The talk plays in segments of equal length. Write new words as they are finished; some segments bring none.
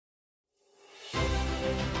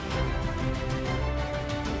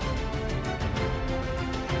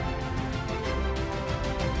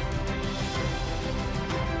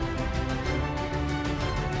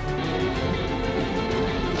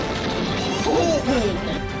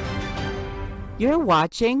You're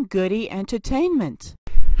watching Goody Entertainment.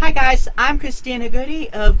 Hi guys, I'm Christina Goody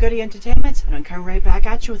of Goody Entertainment, and I'm coming right back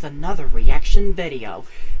at you with another reaction video.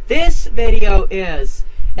 This video is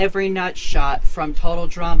every nut shot from Total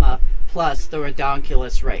Drama plus the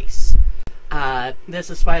Redonkulous Race. This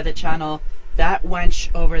is by the channel That Wench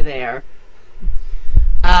over there.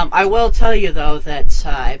 I will tell you though that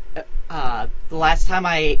the last time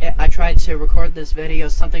I tried to record this video,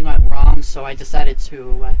 something went wrong, so I decided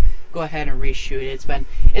to go ahead and reshoot it.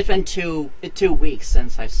 It's been two weeks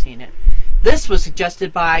since I've seen it. This was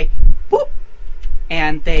suggested by Boop,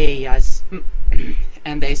 and they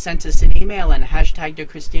sent us an email and hashtagged it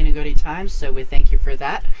Christina Goody Times, so we thank you for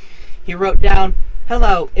that. He wrote down,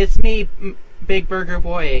 "Hello, it's me, Big Burger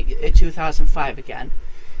Boy, 2005 again.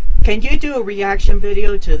 Can you do a reaction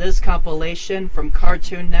video to this compilation from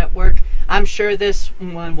Cartoon Network? I'm sure this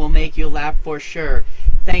one will make you laugh for sure.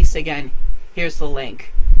 Thanks again. Here's the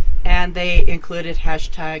link." And they included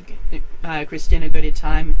hashtag Christina Goody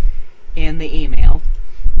Time in the email.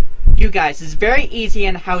 You guys, it's very easy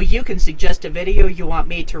in how you can suggest a video you want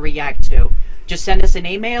me to react to. Just send us an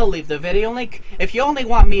email, leave the video link. If you only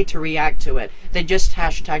want me to react to it, then just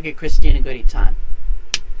hashtag it Christina Goody Time.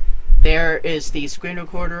 There is the screen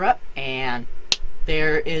recorder up, and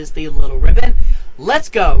there is the little ribbon. Let's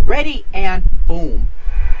go. Ready and boom.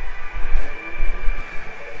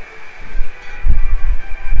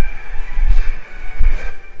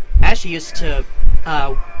 I actually used to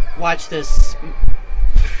watch this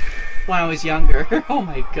when I was younger. Oh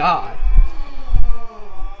my god.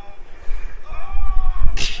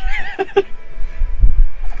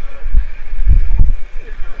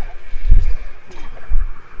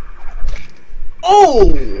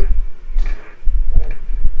 Oh!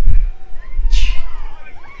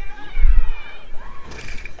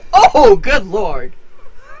 Oh, good lord.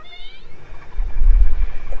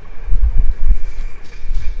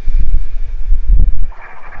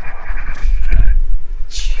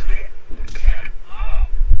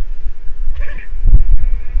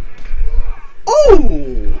 Oh!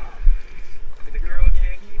 The girl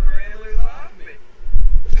can't keep her antlers off me.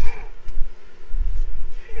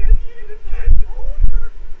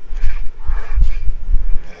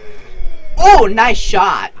 Oh, nice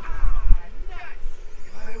shot. If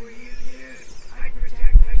I were you, I'd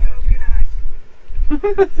protect my coconut.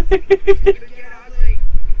 Get ugly.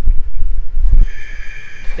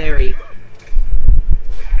 Very.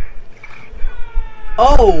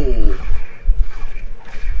 Oh!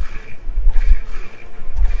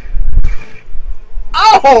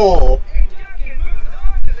 Oh!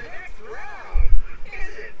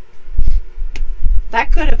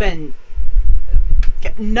 That could have been...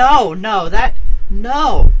 No.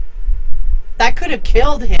 That could have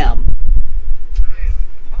killed him.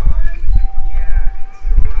 Yeah, it's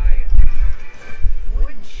a riot.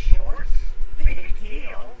 Wooden shorts? Big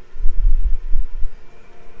deal.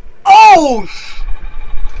 Oh!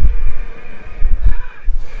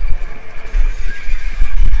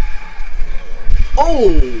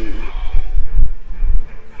 Oh!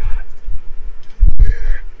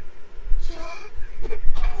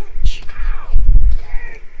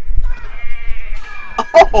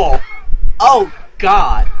 Oh! Oh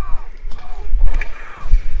God!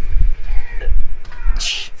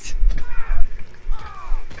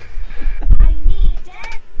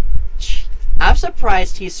 I'm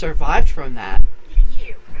surprised he survived from that.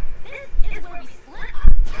 This is where we split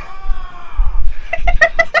up.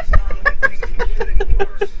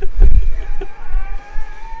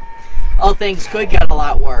 Oh, things could get a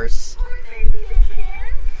lot worse.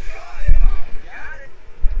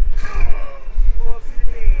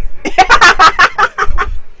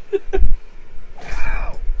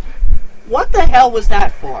 What the hell was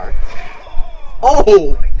that for?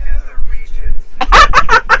 Oh!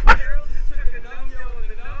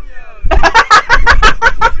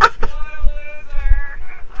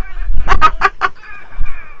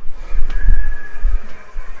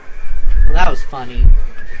 Well, that was funny.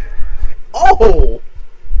 Oh!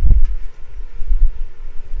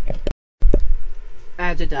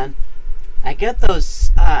 Ads are done. I get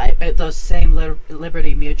those same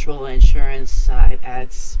Liberty Mutual insurance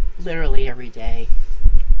ads literally every day.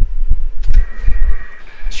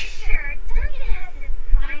 Sure, Duncan has this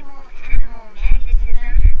primal animal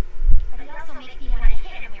magnetism, but he also makes me want to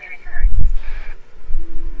hit him where it hurts.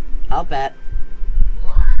 I'll bet.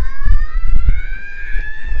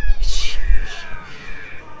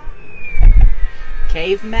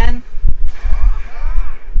 Cavemen?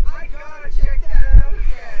 I gotta check that out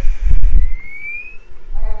again.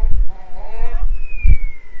 Awesome!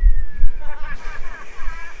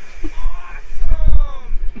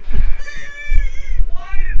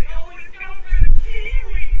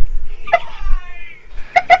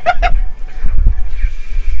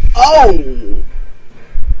 Oh!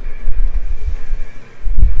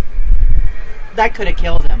 That could have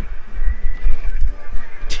killed him.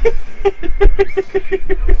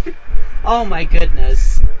 Oh my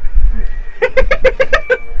goodness.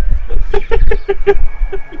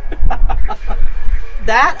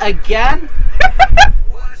 That again?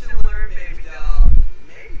 Watch and learn, baby doll.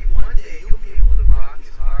 Maybe one day you'll be able to rock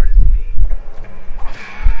as hard as me.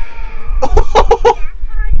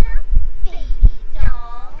 Baby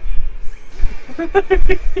doll. My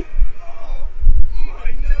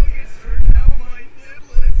nuggets are now my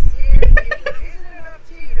niblets. If it isn't enough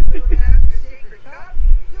tea to fill the master's sacred cup,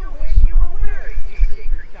 you'll wish you were wearing a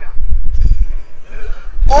sacred cup.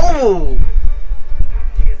 Oh!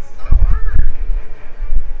 It's so hard.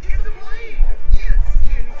 It's a blade. It's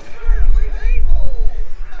incredibly painful.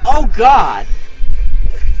 Oh God!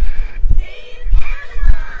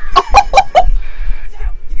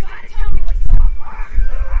 You gotta tell me what's up.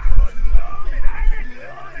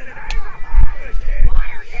 Why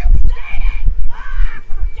are you staying?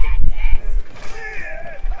 Forget this.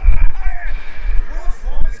 The world's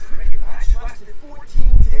longest cricket match lasted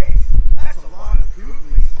 14 days. That's a lot of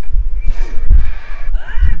googlies.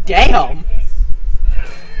 Damn!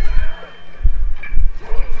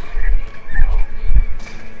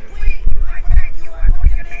 Wait, my friend, you are going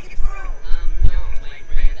to make it through. No, my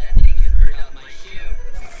friend, that thing just burned out my shoe.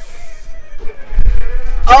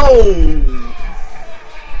 Oh!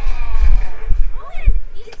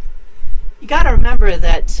 You gotta remember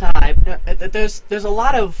that there's a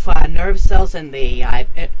lot of nerve cells in the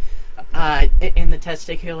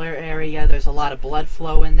testicular area. There's a lot of blood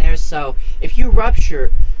flow in there. So if you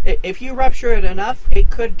rupture it enough, it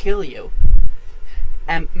could kill you.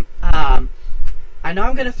 And I know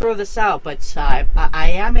I'm gonna throw this out, but I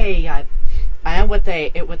am what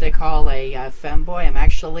they call a femboy. I'm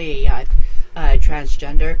actually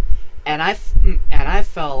transgender, and I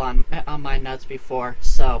fell on my nuts before,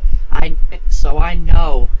 so I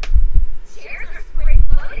know. Chairs are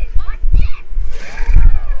spring-loaded. What's this?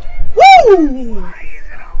 Woo! Why is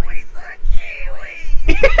it always the kiwi?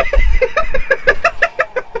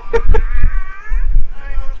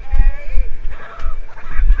 I'm okay. Oh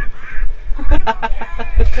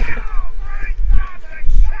my God, the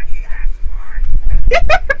Chucky, that's smart.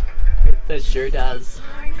 That sure does.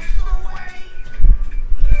 I missed the way.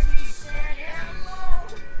 Lizzie said hello.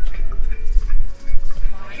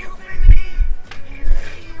 You've been me and the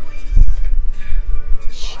kiwis.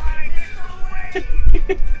 I missed the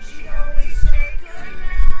way. She'd always say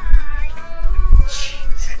goodnight.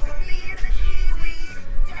 For me and the kiwis.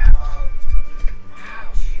 Devil.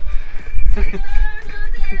 Ouch.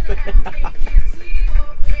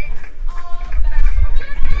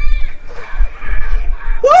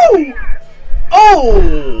 Woo!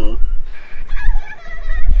 Oh!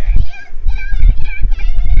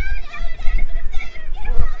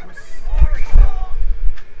 I'm sorry.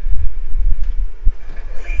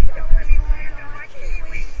 Please don't let me land on my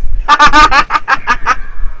kiwis.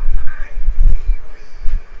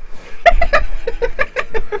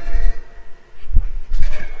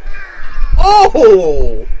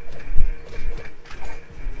 Oh!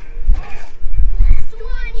 Next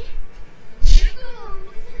one. Here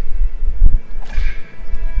goes.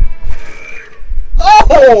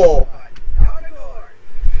 Oh! Not a gourd.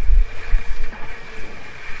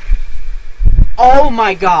 Oh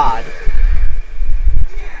my God!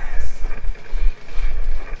 Yes.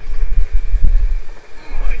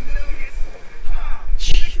 My nuggets.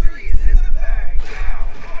 Victory is in the bag.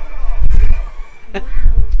 Wow.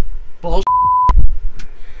 Bull.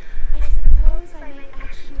 I suppose I might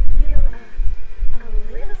actually feel a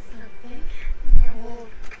little something. No.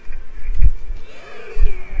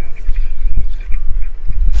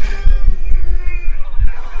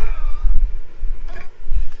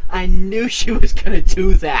 I knew she was gonna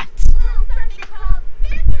do that. Something called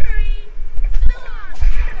victory. So long,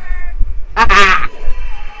 sucker. Ha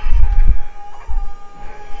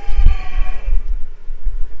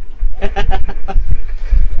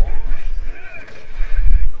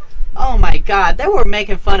Oh my God, they were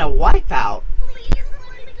making fun of Wipeout. Please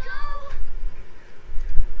let me go.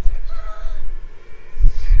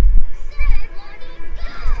 Said let me go.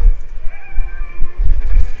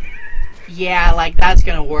 Yeah, like that's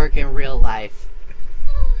gonna work in real life.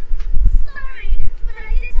 Sorry, but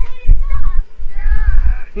I did tell you to stop.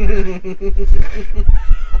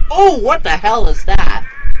 Oh, what the hell is that?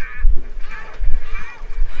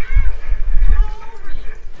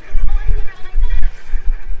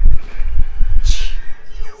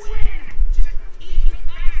 You win. Just eat me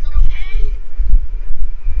fast, okay?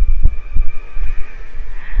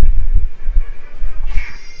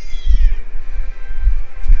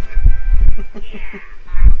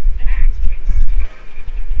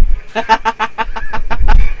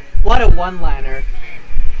 What a one-liner.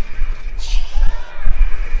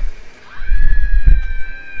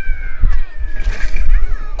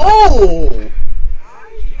 Oh!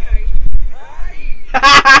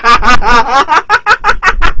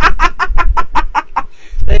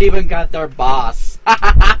 They even got their boss.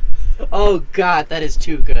 Oh god, that is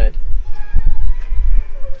too good.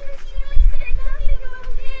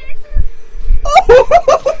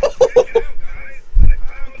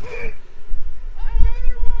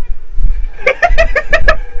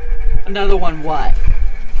 Another one what?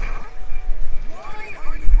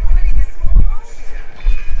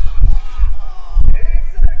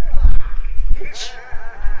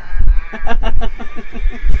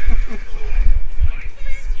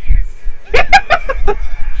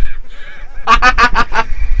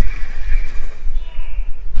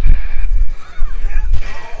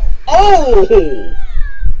 Oh!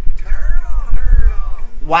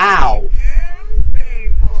 Wow.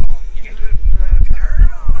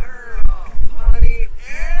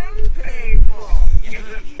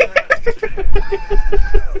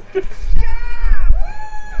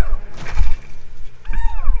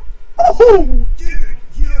 Oh! Dude,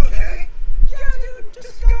 you okay? Yeah, dude,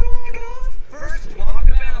 just got walking off. First, walk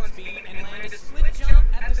the balance beam and land a split jump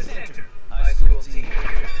at the center. High school team.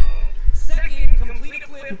 Second, complete a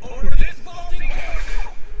flip over this vaulting horse.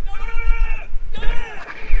 No!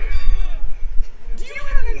 Do you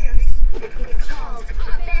have any ideas? It's called a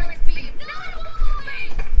balance beam. No!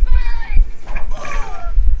 Balance!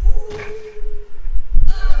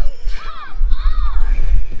 Oh, come on!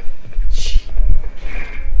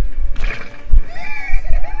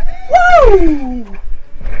 Woo!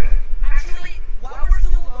 Actually, while we're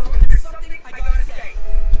still alone, there's something I gotta say.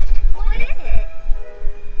 What is it?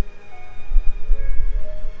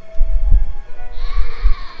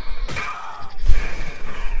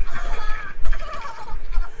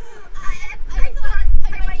 I thought I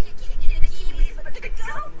might get kicked in the Kiwis, but the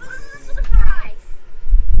goat was a surprise.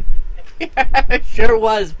 Sure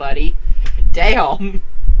was, buddy. Damn.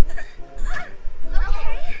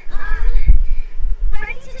 Okay,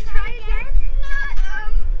 ready to try again?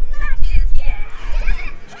 Not just yet.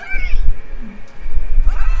 Hurry!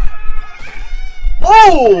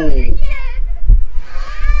 Oh! Again!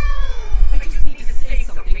 I just need to say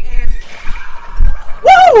something and...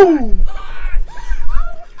 Woo!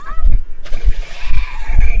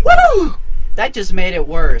 Woo! That just made it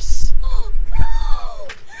worse. Oh, no!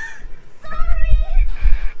 Sorry!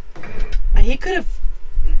 He could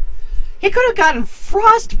have gotten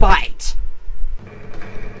frostbite.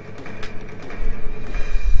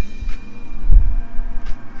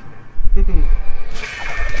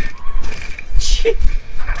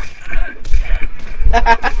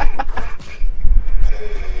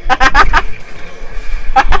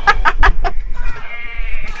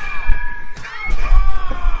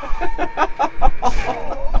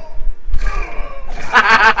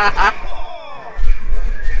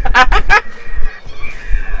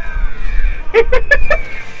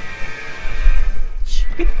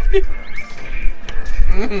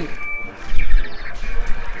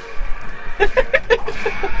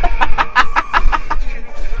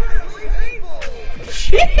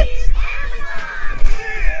 Jeez.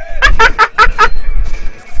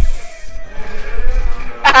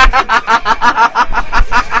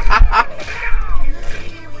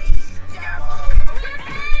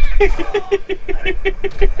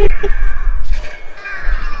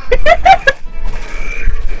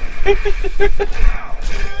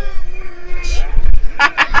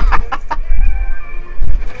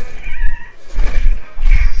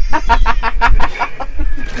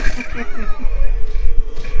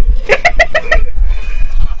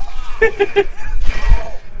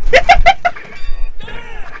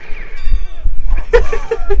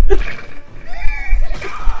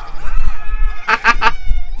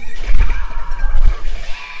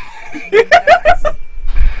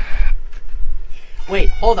 Wait,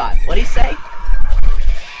 hold on. What'd he say?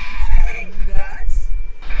 Nuts?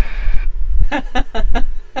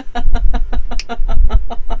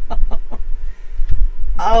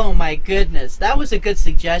 Oh my goodness, that was a good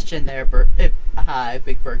suggestion there,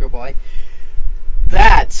 Big Burger Boy.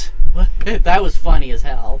 That was funny as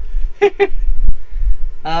hell.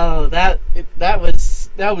 Oh, that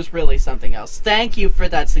was really something else. Thank you for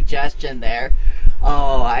that suggestion there.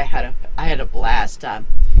 Oh, I had a blast.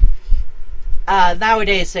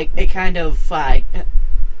 Nowadays it kind of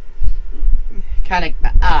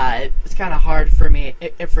it's kind of hard for me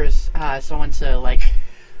if for someone to like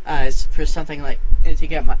for something like to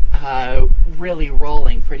get my really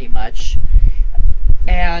rolling pretty much.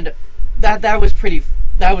 And that was pretty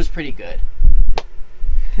good.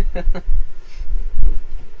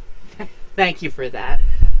 Thank you for that.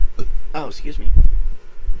 Oh, excuse me.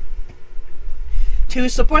 To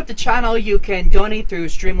support the channel, you can donate through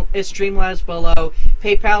Streamlabs below.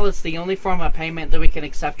 PayPal is the only form of payment that we can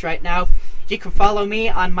accept right now. You can follow me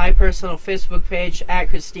on my personal Facebook page at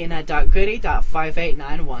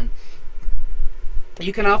christina.goody.5891.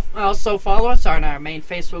 You can also follow us on our main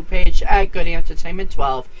Facebook page at Goody Entertainment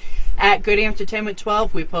 12. At Goody Entertainment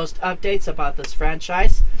 12, we post updates about this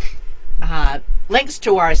franchise. Links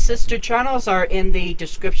to our sister channels are in the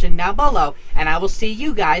description down below, and I will see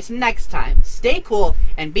you guys next time. Stay cool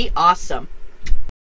and be awesome.